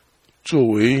心作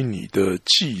为你的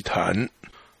祭坛。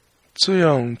这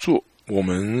样做我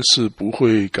们是不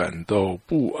会感到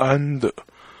不安的。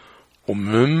我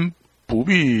们不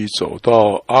必走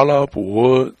到阿拉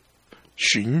伯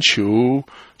寻求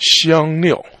香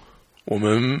料，我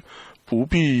们不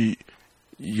必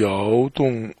摇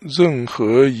动任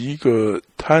何一个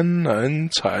贪婪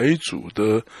财主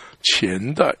的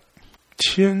钱袋。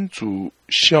天主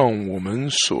向我们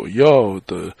所要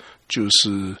的就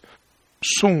是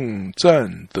颂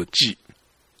赞的祭，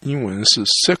英文是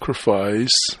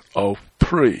Sacrifice of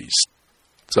Praise。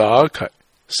 扎凯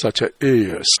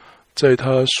Sachaeus 在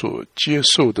他所接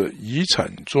受的遗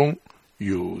产中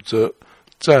有着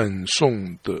赞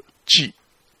颂的祭，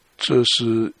这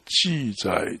是记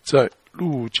载在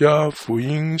路加福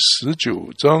音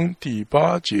19章第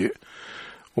8节。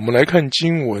我们来看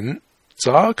经文。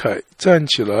扎凯站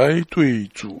起来对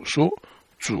主说，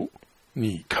主，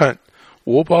你看，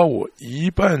我把我一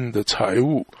半的财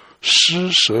物施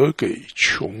舍给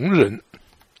穷人。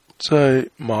在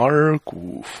马尔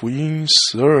谷福音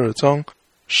12章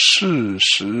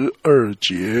42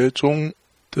节中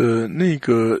的那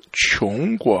个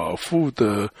穷寡妇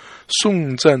的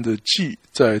颂赞的祭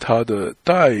在他的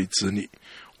袋子里。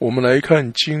我们来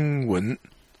看经文。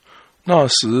那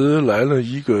时来了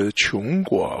一个穷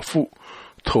寡妇，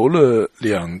投了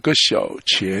2个小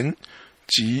钱，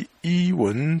即1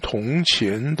文铜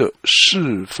钱的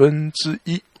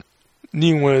1/4。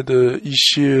另外的一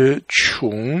些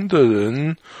穷的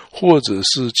人或者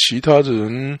是其他的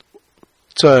人，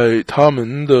在他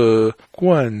们的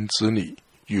罐子里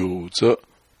有着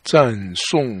赞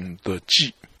颂的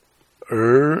祭，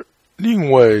而另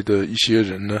外的一些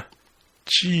人呢，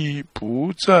既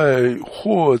不在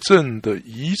获赠的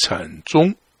遗产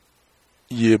中，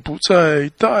也不在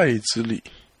袋子里，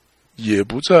也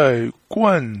不在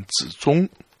罐子中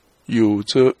有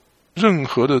着任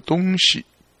何的东西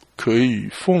可以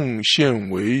奉献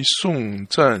为颂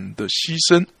赞的牺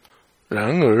牲，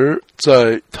然而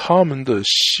在他们的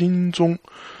心中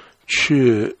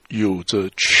却有着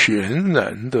全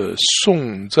然的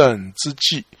颂赞之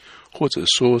祭，或者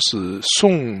说是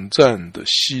颂赞的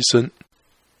牺牲。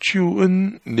救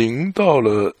恩临到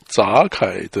了杂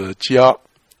凯的家，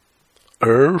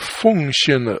而奉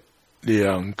献了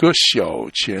2个小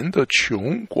钱的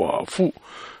穷寡妇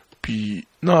比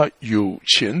那有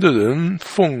钱的人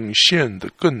奉献的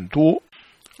更多。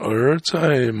而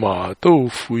在马窦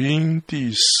福音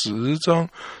第10章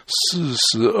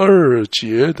42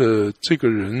节的这个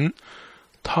人，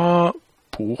他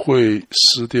不会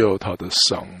失掉他的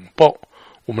赏报。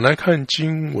我们来看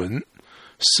经文，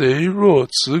谁若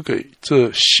只给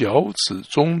这小子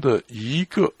中的一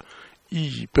个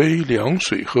1杯凉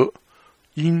水喝，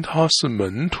因他是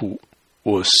门徒，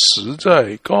我实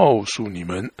在告诉你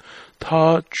们，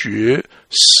他绝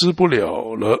失不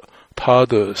了了他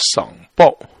的赏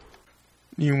报。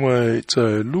另外在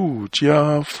路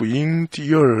加福音第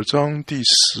2章第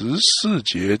14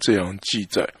节这样记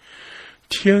载，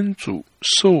天主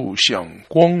受享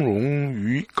光荣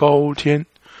于高天，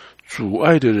主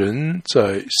爱的人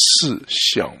在世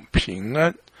享平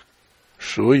安。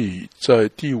所以在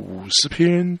第50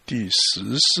篇第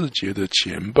14节的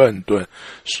前半段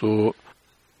说，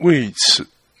为此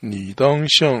你当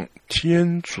向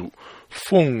天主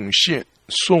奉献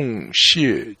颂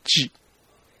谢祭，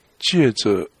借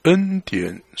着恩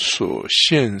典所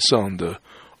献上的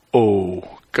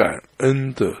感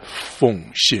恩的奉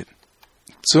献。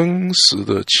真实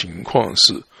的情况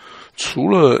是，除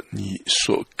了你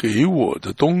所给我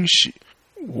的东西，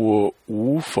我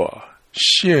无法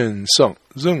献上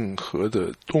任何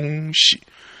的东西，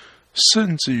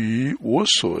甚至于我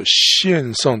所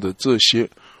献上的这些，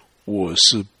我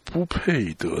是不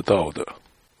配得到的，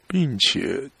并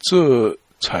且这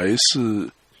才是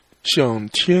向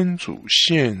天主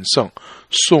献上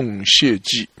颂谢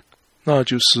祭，那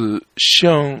就是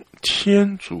向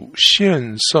天主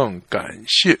献上感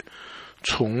谢。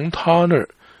从他那儿，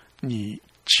你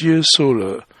接受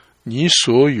了你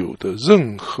所有的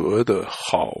任何的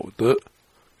好的，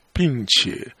并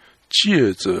且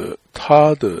借着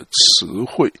他的词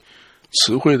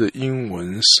汇的英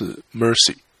文是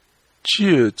mercy，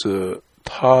 借着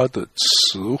他的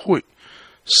词汇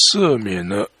赦免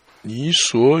了你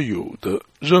所有的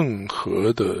任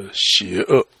何的邪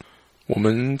恶。我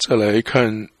们再来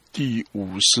看第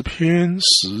50篇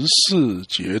14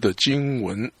节的经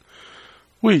文，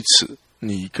为此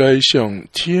你该向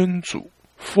天主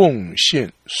奉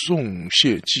献颂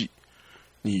谢祭，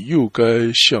你又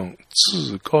该向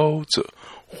至高者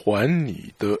还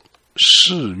你的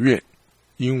誓愿。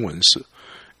英文是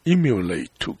Emulate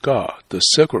to God the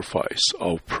sacrifice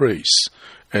of praise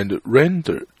and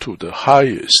render to the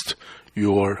highest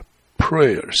your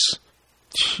prayers。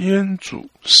 天主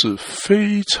是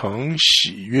非常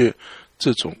喜悦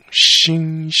这种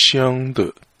馨香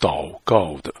的祷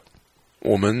告的。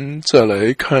我们再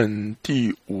来看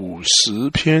第50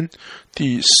篇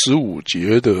第15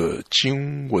节的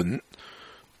经文，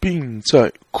并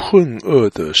在困厄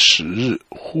的时日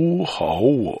呼号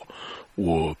我，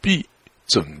我必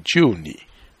拯救你，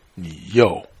你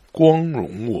要光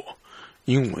荣我。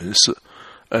英文是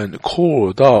And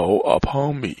call thou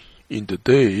upon me in the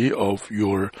day of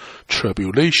your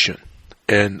tribulation,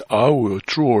 and I will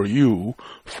draw you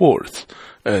forth,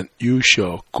 and you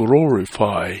shall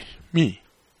glorify me。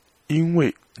 因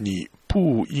为你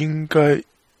不应该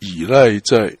依赖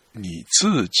在你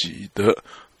自己的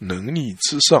能力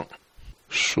之上，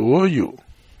所有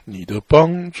你的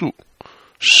帮助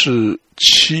是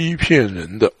欺骗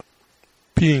人的，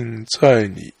并在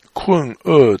你困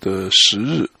厄的时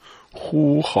日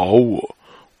呼号我，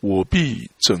我必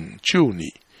拯救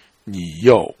你，你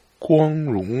要光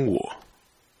荣我。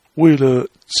为了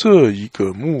这一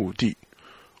个目的，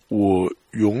我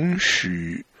允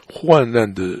许患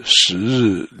难的时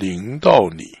日临到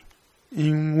你，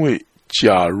因为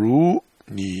假如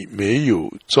你没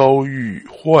有遭遇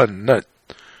患难，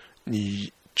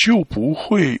你就不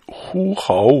会呼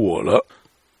号我了。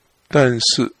但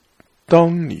是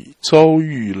当你遭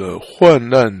遇了患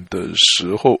难的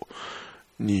时候，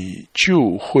你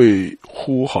就会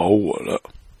呼号我了，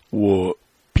我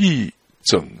必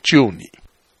拯救你。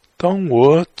当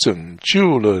我拯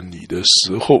救了你的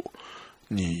时候，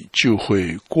你就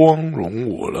会光荣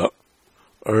我了，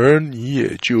而你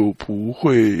也就不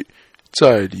会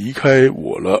再离开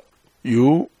我了。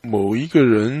由某一个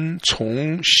人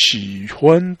从喜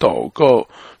欢祷告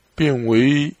变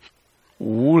为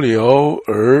无聊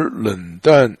而冷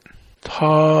淡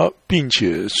他，并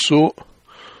且说，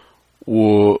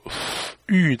我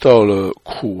遇到了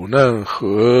苦难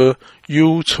和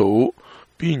忧愁，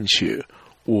并且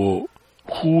我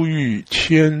呼吁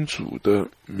天主的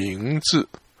名字。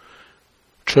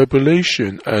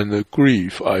Tribulation and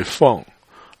grief I found,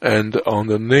 and on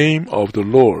the name of the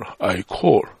Lord I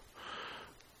call.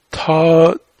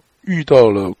 他遇到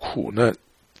了苦难，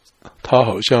他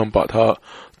好像把它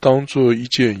当作一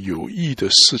件有益的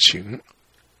事情。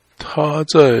他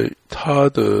在他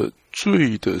的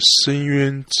罪的深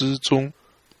渊之中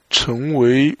成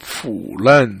为腐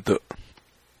烂的，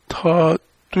他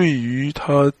对于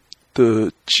他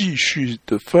的继续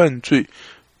的犯罪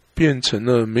变成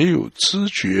了没有知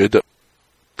觉的。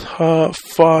他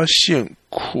发现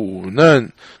苦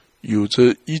难有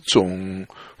着一种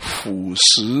腐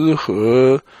蚀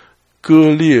和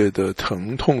割裂的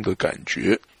疼痛的感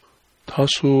觉。他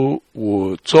说，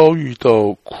我遭遇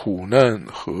到苦难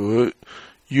和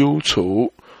忧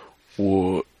愁，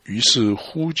我于是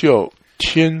呼叫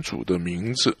天主的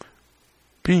名字，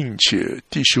并且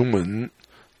弟兄们，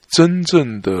真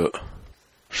正的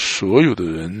所有的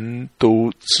人都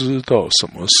知道什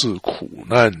么是苦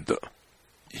难的。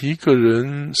一个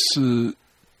人是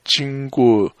经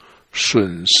过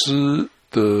损失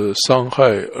的伤害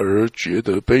而觉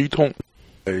得悲痛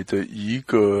的，一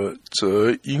个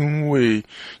则因为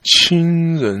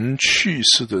亲人去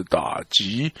世的打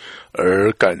击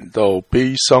而感到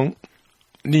悲伤，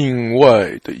另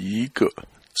外的一个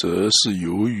则是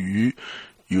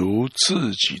由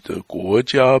自己的国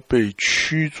家被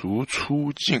驱逐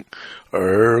出境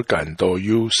而感到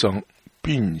忧伤，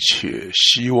并且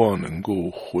希望能够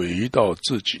回到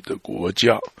自己的国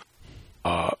家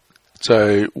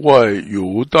在外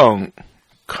游荡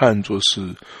看作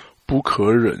是不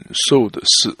可忍受的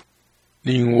事。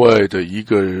另外的一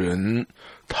个人，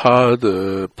他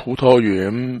的葡萄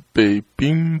园被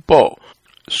冰雹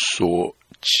所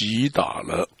击打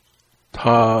了，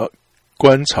他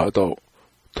观察到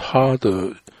他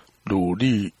的努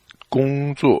力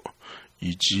工作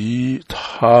以及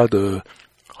他的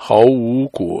毫无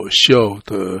果效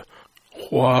的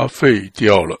花费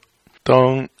掉了。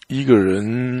当一个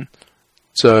人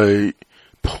在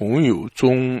朋友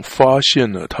中发现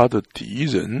了他的敌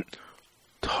人，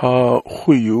他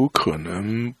会有可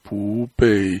能不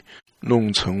被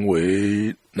弄成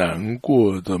为难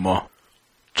过的吗？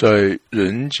在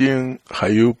人间还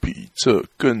有比这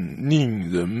更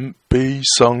令人悲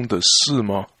伤的事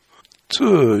吗？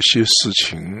这些事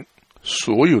情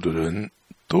所有的人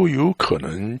都有可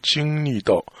能经历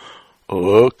到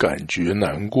而感觉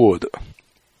难过的，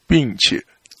并且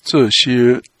这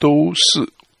些都是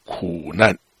苦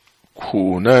难。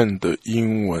苦难的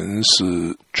英文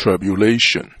是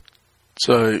tribulation。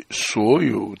 在所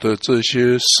有的这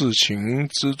些事情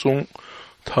之中，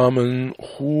他们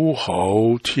呼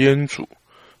号天主，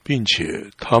并且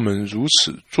他们如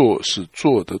此做是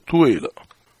做得对了，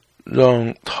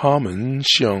让他们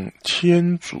向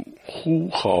天主呼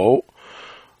号，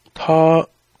他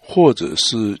或者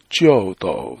是教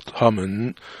导他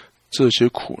们这些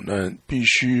苦难必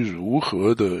须如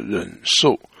何的忍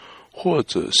受，或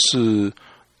者是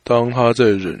当他在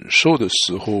忍受的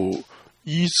时候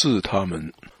医治他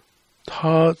们。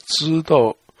他知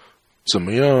道怎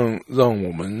么样让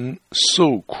我们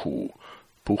受苦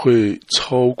不会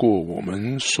超过我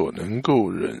们所能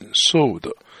够忍受的。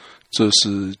这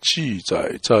是记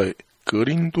载在格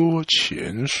林多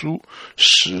前书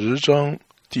10章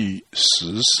第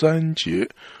13节。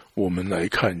我们来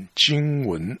看经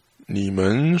文，你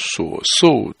们所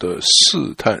受的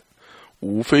试探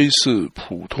无非是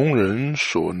普通人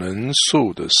所能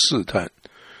受的试探，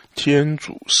天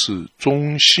主是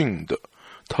中性的，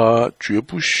他绝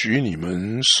不许你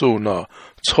们受那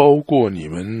超过你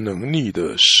们能力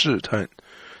的试探。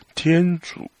天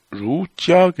主如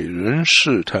加给人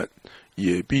试探，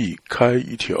也必开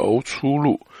一条出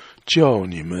路，叫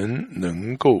你们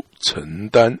能够承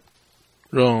担。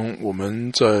让我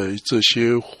们在这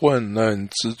些患难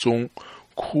之中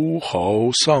哭嚎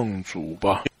上主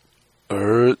吧。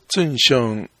而正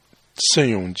像圣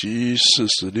咏集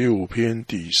46篇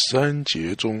第3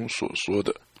节中所说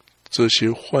的，这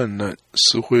些患难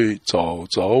是会找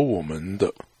着我们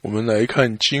的。我们来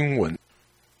看经文，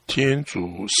天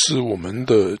主是我们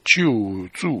的救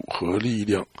助和力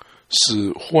量，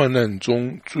是患难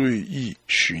中最易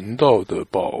寻到的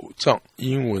保障。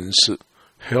英文是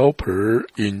Helper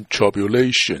in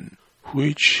tribulation,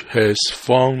 which has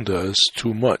found us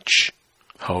too much。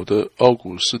 好的，奥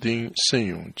古斯丁圣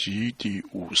咏集第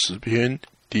50篇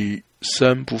第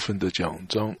3部分的讲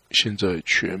章现在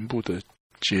全部的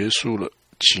结束了。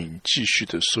请继续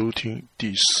的收听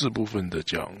第4部分的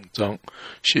讲章。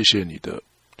谢谢你的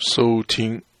收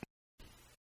听。